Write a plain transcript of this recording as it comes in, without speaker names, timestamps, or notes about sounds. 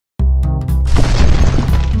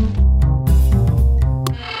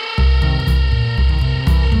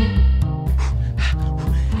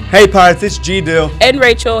Hey Pirates, it's G-Dill. And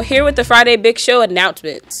Rachel, here with the Friday Big Show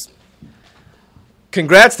announcements.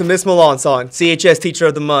 Congrats to Miss Melanson, CHS Teacher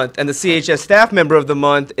of the Month, and the CHS Staff Member of the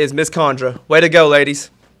Month is Miss Condra. Way to go,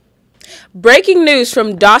 ladies. Breaking news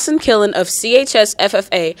from Dawson Killen of CHS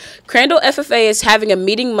FFA. Crandall FFA is having a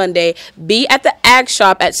meeting Monday. Be at the Ag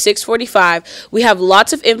Shop at 6:45. We have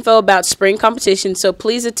lots of info about spring competition, so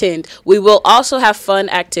please attend. We will also have fun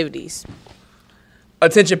activities.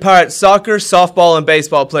 Attention Pirates soccer, softball, and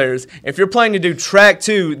baseball players. If you're planning to do track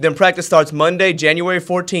too, then practice starts Monday, January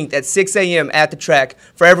 14th at 6 a.m. at the track.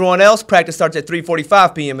 For everyone else, practice starts at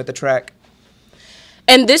 3:45 p.m. at the track.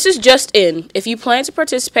 And this is just in. If you plan to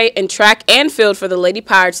participate in track and field for the Lady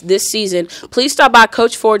Pirates this season, please stop by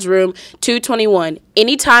Coach Ford's room 221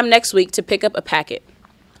 anytime next week to pick up a packet.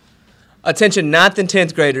 Attention 9th and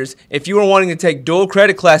 10th graders. If you are wanting to take dual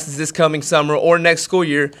credit classes this coming summer or next school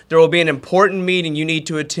year, there will be an important meeting you need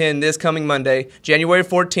to attend this coming Monday, January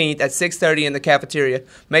 14th at 6:30 in the cafeteria.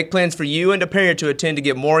 Make plans for you and a parent to attend to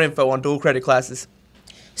get more info on dual credit classes.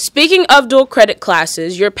 Speaking of dual credit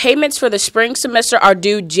classes, your payments for the spring semester are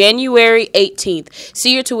due January 18th.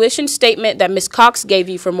 See your tuition statement that Ms. Cox gave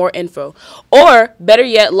you for more info. Or, better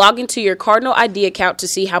yet, log into your Cardinal ID account to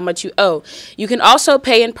see how much you owe. You can also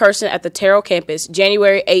pay in person at the Terrell campus,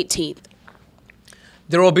 January 18th.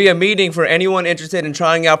 There will be a meeting for anyone interested in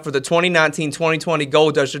trying out for the 2019-2020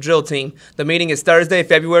 Gold Dusher Drill Team. The meeting is Thursday,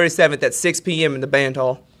 February 7th at 6 p.m. in the band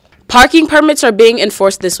hall. Parking permits are being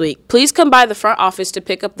enforced this week. Please come by the front office to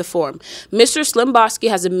pick up the form. Mr. Slimboski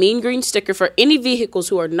has a mean green sticker for any vehicles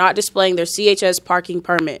who are not displaying their CHS parking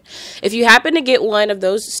permit. If you happen to get one of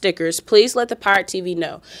those stickers, please let the Pirate TV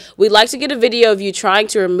know. We'd like to get a video of you trying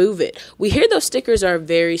to remove it. We hear those stickers are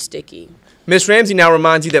very sticky. Miss Ramsey now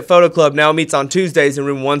reminds you that Photo Club now meets on Tuesdays in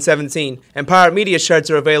room 117, and Pirate Media shirts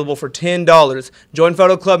are available for $10. Join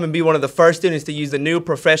Photo Club and be one of the first students to use the new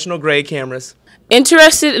professional grade cameras.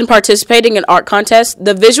 Interested in participating in art contests?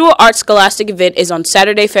 The Visual Arts Scholastic event is on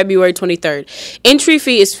Saturday, February 23rd. Entry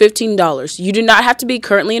fee is $15. You do not have to be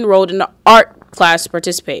currently enrolled in an art class to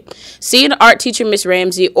participate. See an art teacher, Miss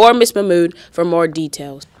Ramsey or Miss Mahmood, for more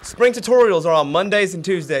details. Spring tutorials are on Mondays and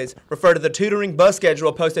Tuesdays. Refer to the tutoring bus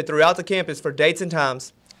schedule posted throughout the campus for dates and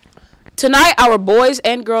times. Tonight, our boys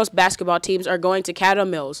and girls basketball teams are going to Caddo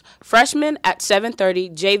Mills. Freshmen at 7:30,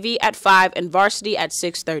 JV at 5, and varsity at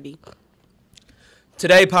 6:30.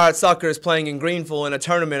 Today, Pirate Soccer is playing in Greenville in a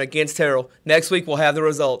tournament against Terrell. Next week, we'll have the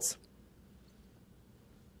results.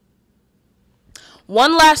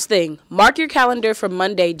 One last thing. Mark your calendar for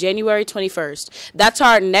Monday, January 21st. That's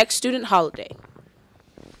our next student holiday.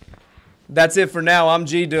 That's it for now. I'm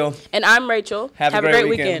G-Dill. And I'm Rachel. Have a great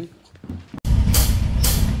weekend.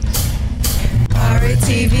 Pirate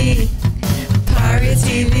TV. Pirate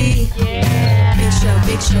TV. Yeah. Big show,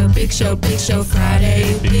 big show, big show, big show.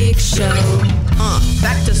 Friday, big show.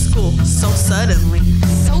 Back to school so suddenly.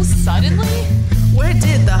 So suddenly? Where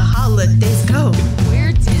did the holidays go?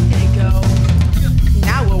 Where did they go?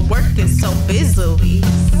 Now we're working so busily.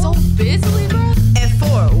 So busily, bro? And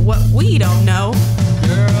for what we don't know.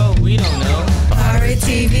 Girl, we don't know. Pirate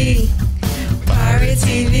TV. Pirate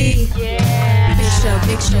TV. Yeah. Big show,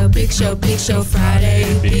 big show, big show, big show.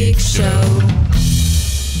 Friday, big show.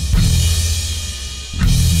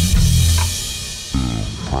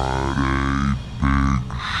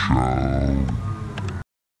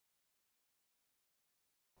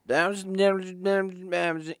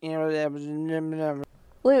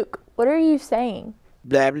 Luke, what are you saying?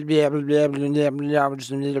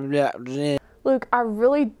 Luke, I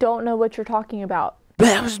really don't know what you're talking about.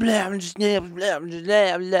 Luke,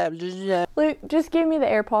 just give me the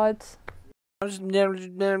AirPods.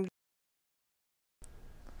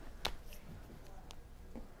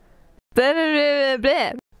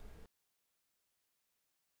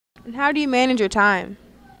 And how do you manage your time?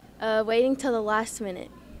 Waiting till the last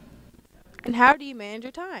minute. And how do you manage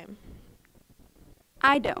your time?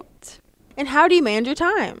 I don't. And how do you manage your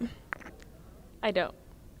time? I don't.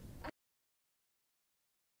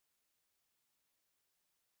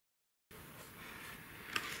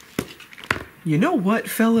 You know what,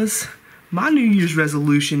 fellas? My New Year's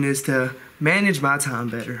resolution is to manage my time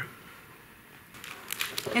better.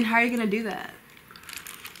 And how are you going to do that?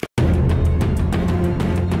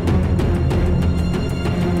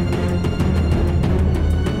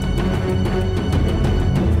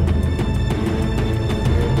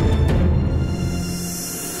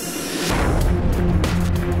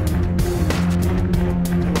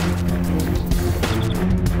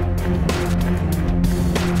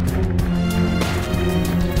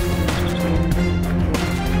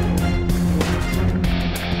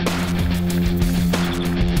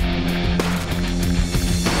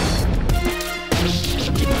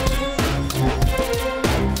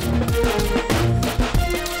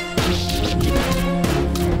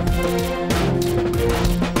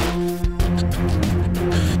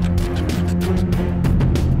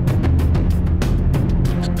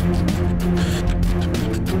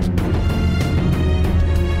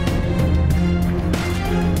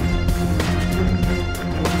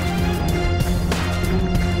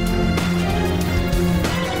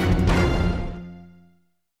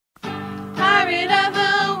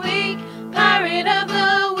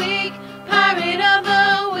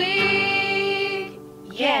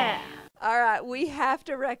 All right, we have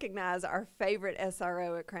to recognize our favorite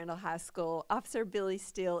SRO at Crandall High School, Officer Billy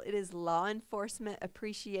Steele. It is Law Enforcement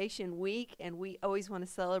Appreciation Week, and we always want to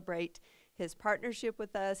celebrate his partnership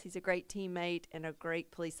with us. He's a great teammate and a great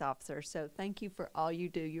police officer. So thank you for all you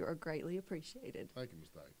do. You are greatly appreciated. Thank you, Ms.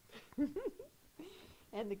 Dyke.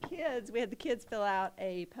 And the kids, we had the kids fill out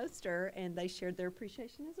a poster, and they shared their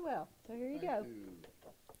appreciation as well. So here you go.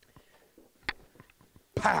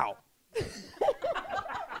 Pow!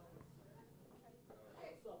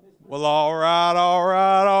 Well, all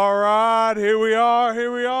right. Here we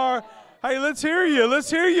are. Hey, let's hear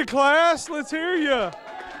you, class. Let's hear you.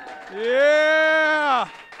 Yeah.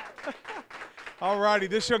 All righty,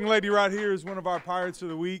 this young lady right here is one of our Pirates of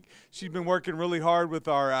the Week. She's been working really hard with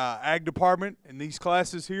our ag department in these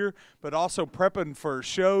classes here, but also prepping for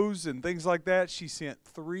shows and things like that. She sent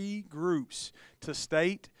 3 groups to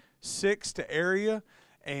state, 6 to area,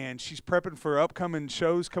 and she's prepping for upcoming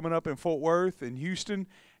shows coming up in Fort Worth and Houston,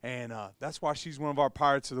 and that's why she's one of our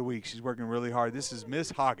Pirates of the Week. She's working really hard. This is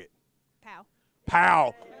Miss Hoggett.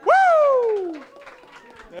 Pow. Woo!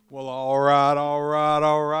 Well, all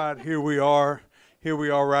right. Here we are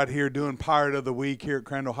right here doing Pirate of the Week here at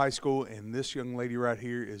Crandall High School, and this young lady right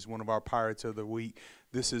here is one of our Pirates of the Week.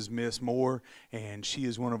 This is Miss Moore, and she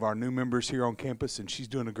is one of our new members here on campus, and she's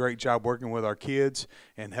doing a great job working with our kids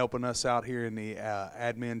and helping us out here in the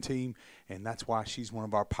admin team, and that's why she's one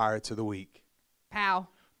of our Pirates of the Week. Pow.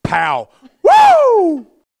 Woo!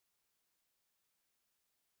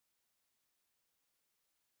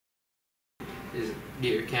 Is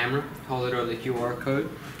get your camera, hold it over the QR code.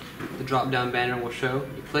 The drop down banner will show.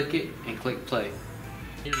 You click it and click play.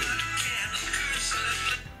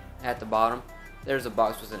 At the bottom, there's a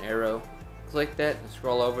box with an arrow. Click that and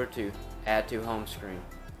scroll over to Add to Home Screen.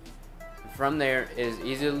 From there, it is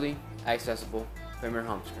easily accessible from your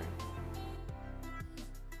home screen.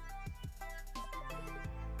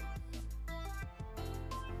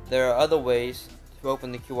 There are other ways to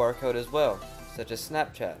open the QR code as well, such as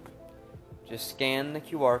Snapchat. Just scan the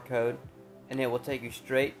QR code and it will take you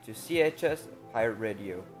straight to CHS Pirate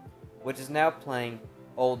Radio, which is now playing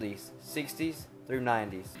oldies, 60s through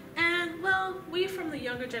 90s. And, well, we from the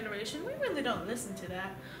younger generation, we really don't listen to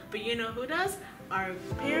that. But you know who does? Our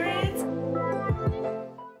parents.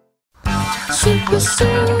 Super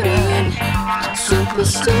student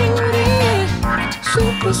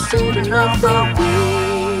of the week.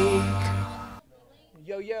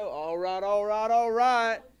 Yo, all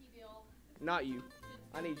right. Not you.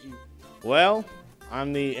 I need you. Well,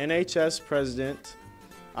 I'm the NHS president.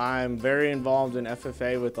 I'm very involved in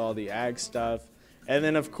FFA with all the ag stuff. And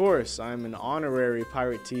then, of course, I'm an honorary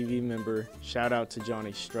Pirate TV member. Shout out to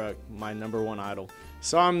Johnny Struck, my #1 idol.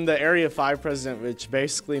 So I'm the Area 5 president, which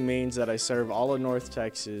basically means that I serve all of North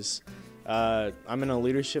Texas. I'm in a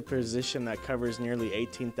leadership position that covers nearly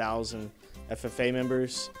 18,000 FFA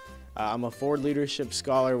members. I'm a Ford Leadership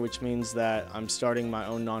Scholar, which means that I'm starting my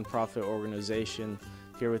own nonprofit organization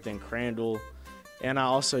here within Crandall. And I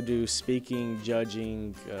also do speaking,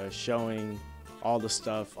 judging, showing, all the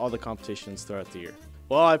stuff, all the competitions throughout the year.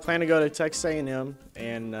 Well, I plan to go to Texas A&M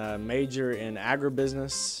and major in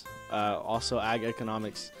agribusiness, also ag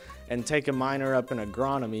economics, and take a minor up in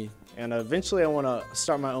agronomy. And eventually I want to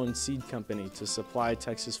start my own seed company to supply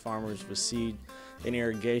Texas farmers with seed and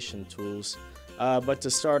irrigation tools. But to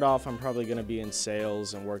start off, I'm probably going to be in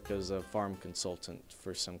sales and work as a farm consultant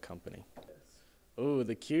for some company. Ooh,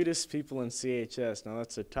 the cutest people in CHS. Now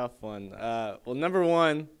that's a tough one. Well,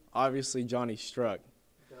 #1, obviously Johnny Struck.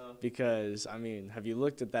 Because, I mean, have you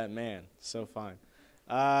looked at that man? So fine.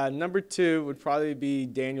 #2 would probably be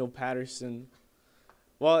Daniel Patterson.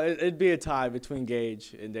 Well, it'd be a tie between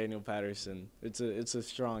Gage and Daniel Patterson. It's a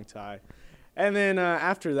strong tie. And then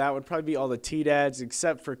after that would probably be all the T-Dads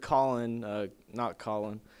except for Colin, not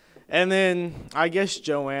Colin. And then I guess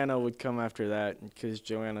Joanna would come after that because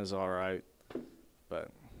Joanna's all right. But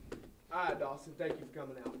All right, Dawson, thank you for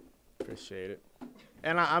coming out. Appreciate it.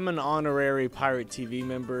 And I'm an honorary Pirate TV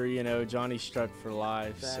member, you know, Johnny Struck for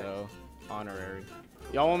life, so honorary.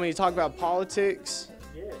 Y'all want me to talk about politics?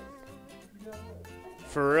 Yeah.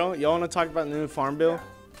 For real? Y'all want to talk about the new Farm Bill?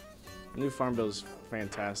 The new Farm Bill is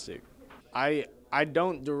fantastic. I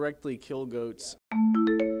don't directly kill goats.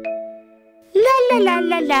 La la la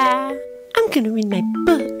la la. I'm gonna read my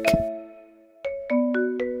book.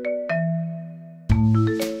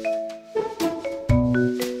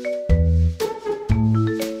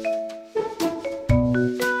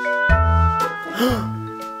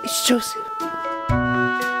 It's Joseph.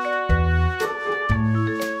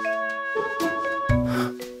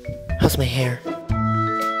 How's my hair?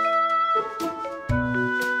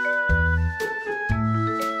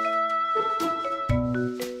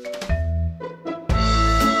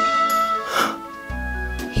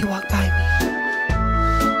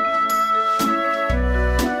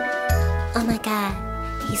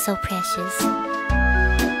 so precious.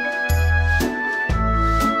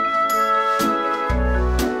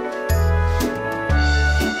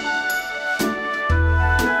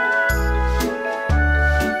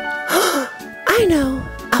 I know.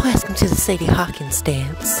 I'll ask him to the Sadie Hawkins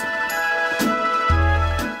dance.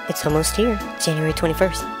 It's almost here, January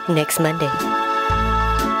 21st, next Monday.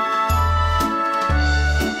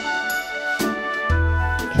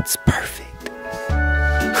 It's perfect.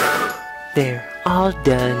 They're all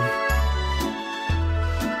done.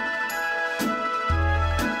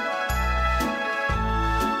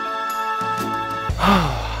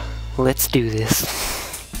 Let's do this.